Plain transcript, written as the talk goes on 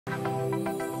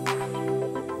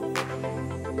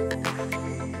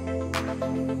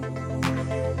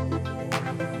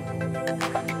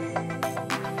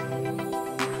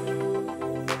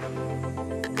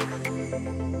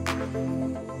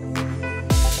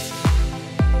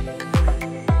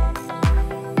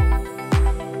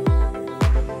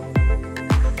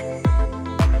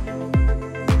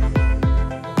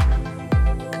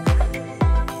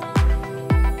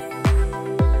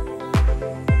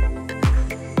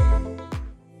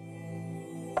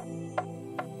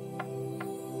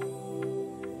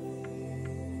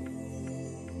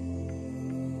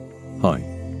Hi,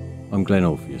 I'm Glenn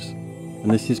Orpheus,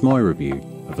 and this is my review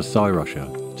of a Cyrusher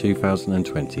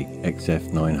 2020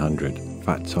 XF900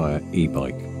 fat tyre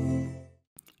e-bike.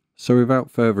 So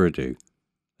without further ado,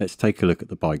 let's take a look at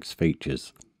the bike's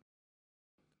features.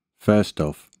 First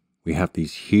off, we have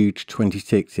these huge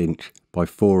 26-inch by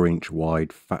 4-inch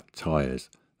wide fat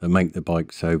tyres that make the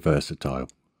bike so versatile,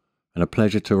 and a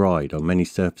pleasure to ride on many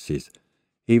surfaces,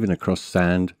 even across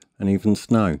sand and even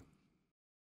snow.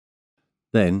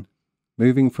 Then,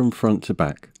 moving from front to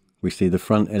back, we see the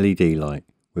front LED light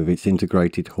with its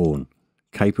integrated horn,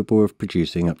 capable of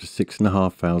producing up to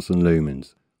 6,500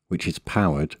 lumens, which is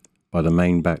powered by the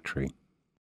main battery.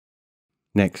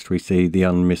 Next we see the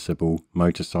Unmissable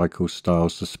motorcycle style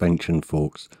suspension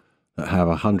forks that have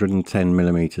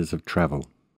 110mm of travel.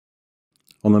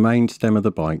 On the main stem of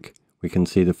the bike we can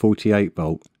see the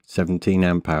 48V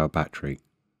 17Ah battery,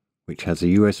 which has a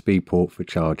USB port for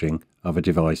charging other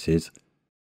devices.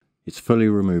 It's fully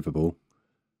removable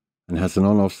and has an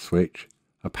on-off switch,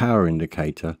 a power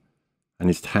indicator, and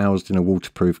is housed in a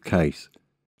waterproof case.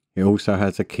 It also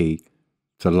has a key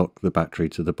to lock the battery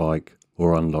to the bike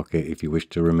or unlock it if you wish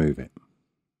to remove it.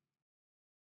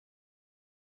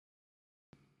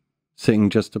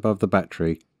 Sitting just above the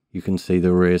battery, you can see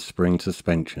the rear spring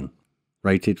suspension,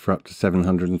 rated for up to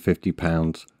 750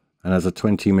 pounds and has a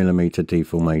 20mm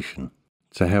deformation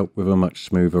to help with a much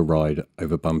smoother ride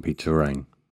over bumpy terrain.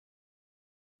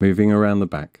 Moving around the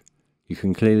back, you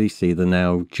can clearly see the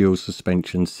now dual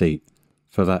suspension seat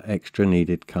for that extra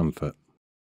needed comfort.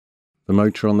 The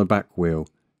motor on the back wheel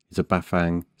is a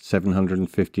Bafang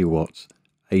 750 watts,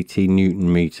 80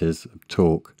 Newton meters of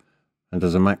torque, and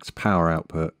has a max power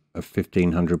output of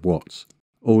 1500 watts.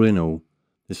 All in all,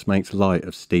 this makes light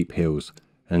of steep hills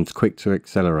and is quick to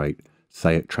accelerate,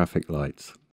 say at traffic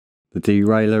lights. The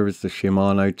derailleur is the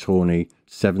Shimano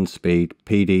 7-speed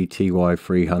PD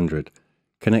TY300,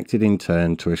 connected in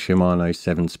turn to a Shimano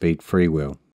 7-speed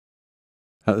freewheel.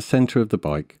 At the centre of the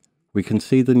bike, we can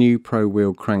see the new Pro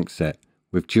Wheel crankset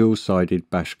with dual-sided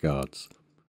bash guards.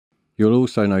 You'll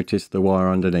also notice the wire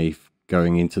underneath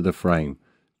going into the frame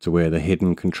to where the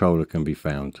hidden controller can be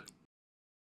found.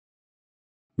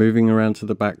 Moving around to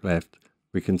the back left,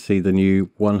 we can see the new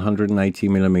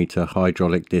 180mm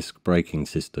hydraulic disc braking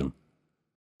system,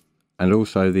 and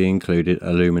also the included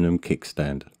aluminum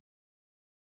kickstand,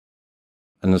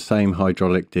 and the same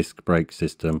hydraulic disc brake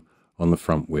system on the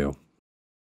front wheel.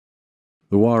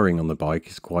 The wiring on the bike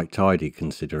is quite tidy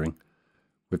considering,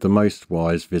 with the most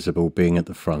wires visible being at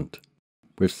the front,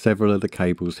 with several of the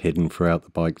cables hidden throughout the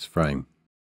bike's frame.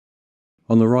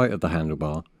 On the right of the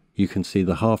handlebar, you can see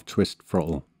the half-twist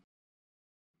throttle.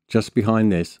 Just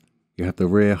behind this, you have the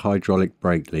rear hydraulic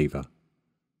brake lever.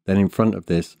 Then in front of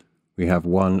this, we have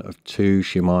one of two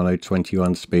Shimano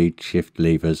 21-speed shift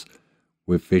levers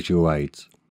with visual aids.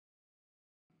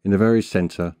 In the very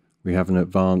centre, we have an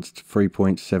advanced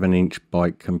 3.7-inch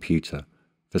bike computer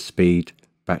for speed,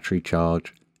 battery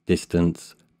charge,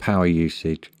 distance, power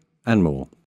usage, and more.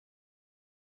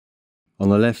 On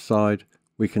the left side,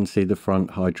 we can see the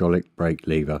front hydraulic brake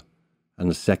lever and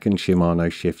the second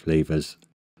Shimano shift levers,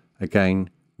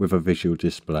 again with a visual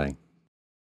display.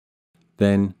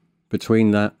 Then,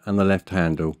 between that and the left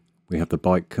handle, we have the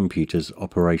bike computer's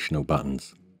operational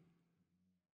buttons,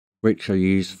 which are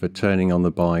used for turning on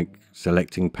the bike,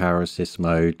 selecting power assist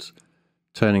modes,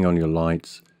 turning on your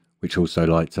lights, which also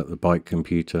lights up the bike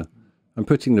computer, and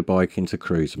putting the bike into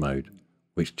cruise mode,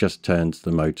 which just turns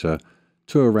the motor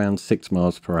to around 6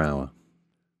 miles per hour,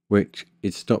 which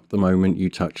is stopped the moment you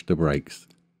touch the brakes.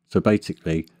 So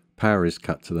basically, power is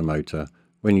cut to the motor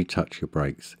when you touch your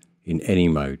brakes in any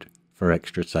mode for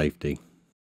extra safety.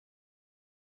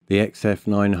 The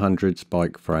XF900's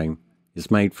bike frame is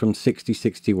made from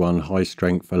 6061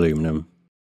 high-strength aluminum.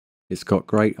 It's got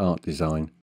great art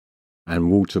design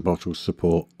and water bottle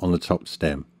support on the top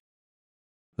stem.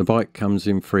 The bike comes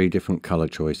in 3 different colour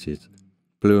choices: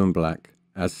 blue and black,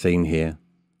 as seen here,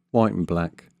 white and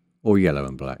black, or yellow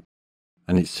and black.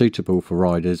 And it's suitable for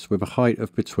riders with a height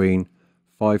of between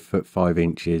 5 foot 5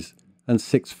 inches and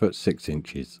 6 foot 6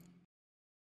 inches.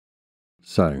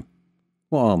 So,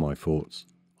 What are my thoughts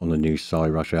on the new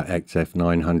Cyrusher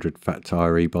XF900 fat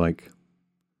tyre e-bike?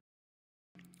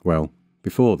 Well,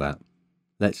 before that,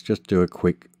 let's just do a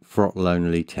quick throttle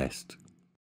only test.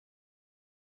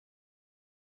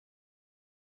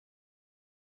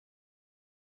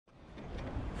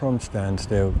 From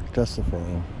standstill, just the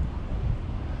throttle,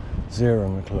 0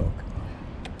 on the clock,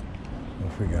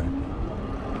 off we go.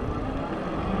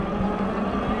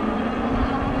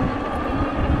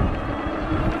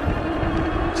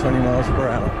 miles per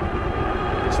hour,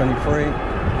 23,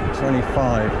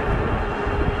 25.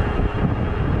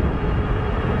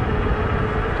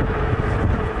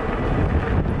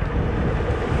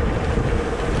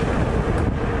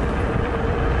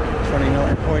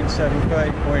 .7,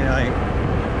 8.8,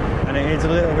 and it is a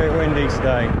little bit windy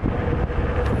today.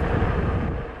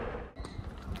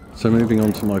 So moving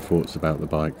on to my thoughts about the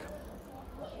bike.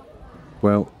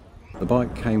 Well, the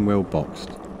bike came well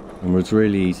boxed and was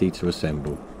really easy to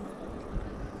assemble.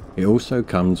 It also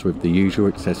comes with the usual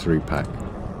accessory pack,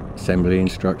 assembly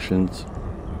instructions,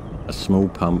 a small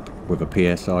pump with a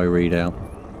PSI readout,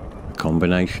 a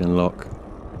combination lock,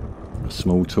 a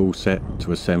small tool set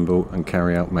to assemble and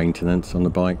carry out maintenance on the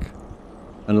bike,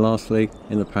 and lastly,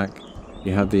 in the pack,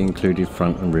 you have the included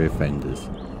front and rear fenders.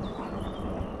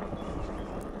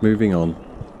 Moving on,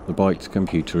 the bike's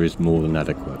computer is more than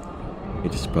adequate.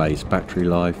 It displays battery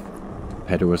life,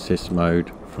 pedal assist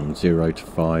mode from 0 to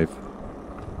 5,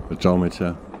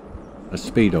 odometer, a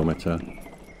speedometer,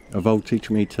 a voltage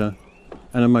meter,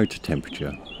 and a motor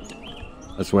temperature,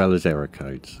 as well as error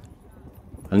codes.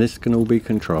 And this can all be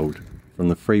controlled from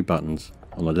the 3 buttons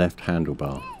on the left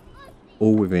handlebar,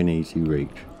 all within easy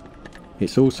reach.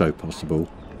 It's also possible,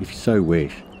 if you so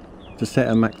wish, to set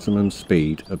a maximum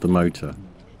speed of the motor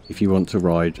if you want to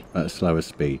ride at a slower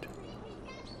speed.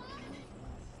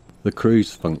 The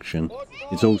cruise function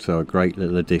is also a great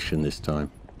little addition this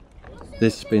time.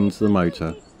 This spins the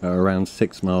motor at around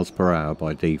 6 miles per hour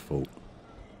by default.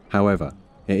 However,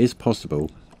 it is possible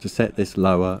to set this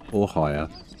lower or higher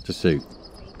to suit.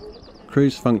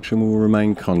 Cruise function will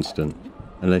remain constant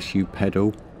unless you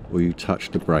pedal or you touch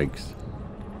the brakes,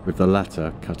 with the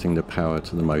latter cutting the power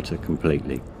to the motor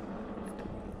completely.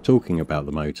 Talking about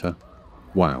the motor,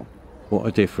 wow, what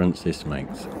a difference this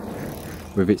makes.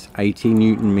 With its 80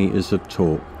 Newton meters of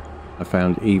torque, I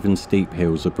found even steep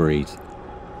hills a breeze,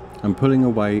 and pulling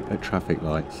away at traffic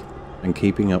lights and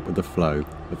keeping up with the flow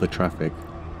of the traffic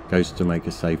goes to make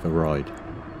a safer ride.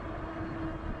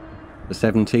 The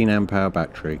 17 amp hour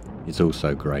battery is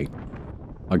also great.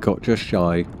 I got just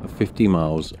shy of 50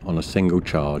 miles on a single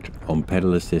charge on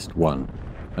pedal assist 1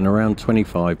 and around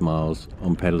 25 miles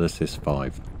on pedal assist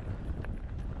 5.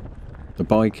 The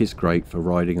bike is great for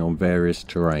riding on various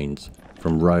terrains,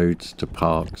 from roads to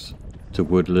parks to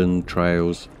woodland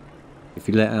trails. If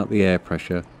you let out the air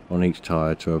pressure on each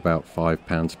tyre to about 5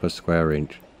 pounds per square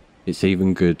inch, it's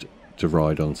even good to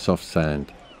ride on soft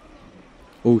sand.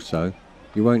 Also,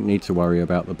 you won't need to worry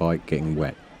about the bike getting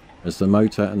wet, as the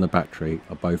motor and the battery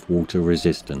are both water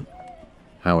resistant.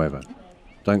 However,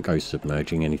 don't go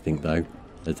submerging anything though,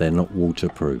 as they're not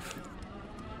waterproof.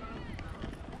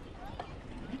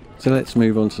 So let's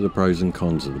move on to the pros and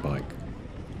cons of the bike.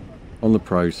 On the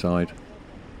pro side,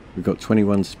 we've got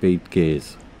 21 speed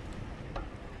gears,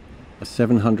 a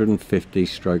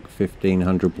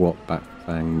 750/1500 watt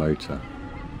Bafang motor,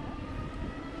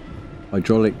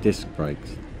 hydraulic disc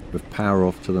brakes with power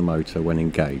off to the motor when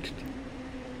engaged,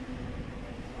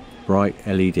 bright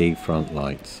LED front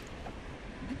lights,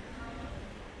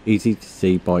 easy to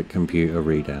see bike computer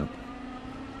readout,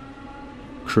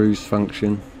 cruise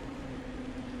function,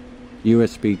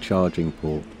 USB charging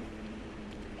port,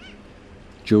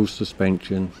 dual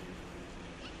suspension,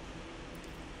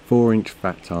 4-inch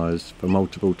fat tyres for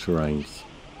multiple terrains,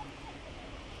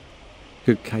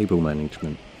 good cable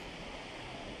management,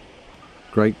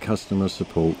 great customer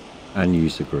support and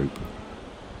user group,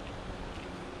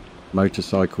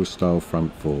 motorcycle style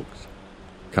front forks.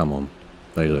 Come on,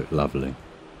 they look lovely.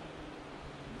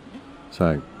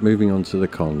 So moving on to the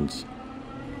cons.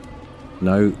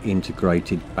 No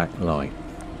integrated backlight.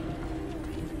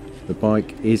 The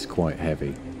bike is quite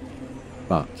heavy,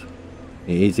 but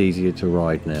it is easier to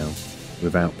ride now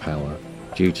without power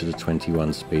due to the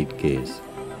 21 speed gears.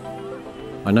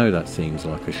 I know that seems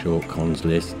like a short cons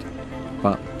list,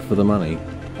 but for the money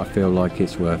I feel like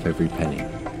it's worth every penny.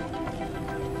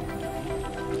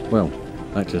 Well,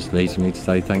 that just leaves me to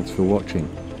say thanks for watching,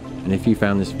 and if you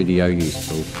found this video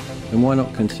useful, then why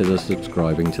not consider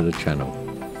subscribing to the channel.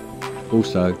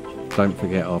 Also, don't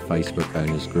forget our Facebook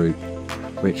owners group,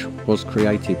 which was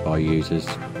created by users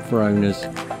for owners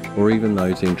or even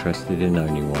those interested in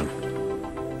owning one.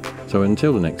 So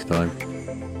until the next time,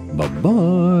 bye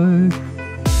bye!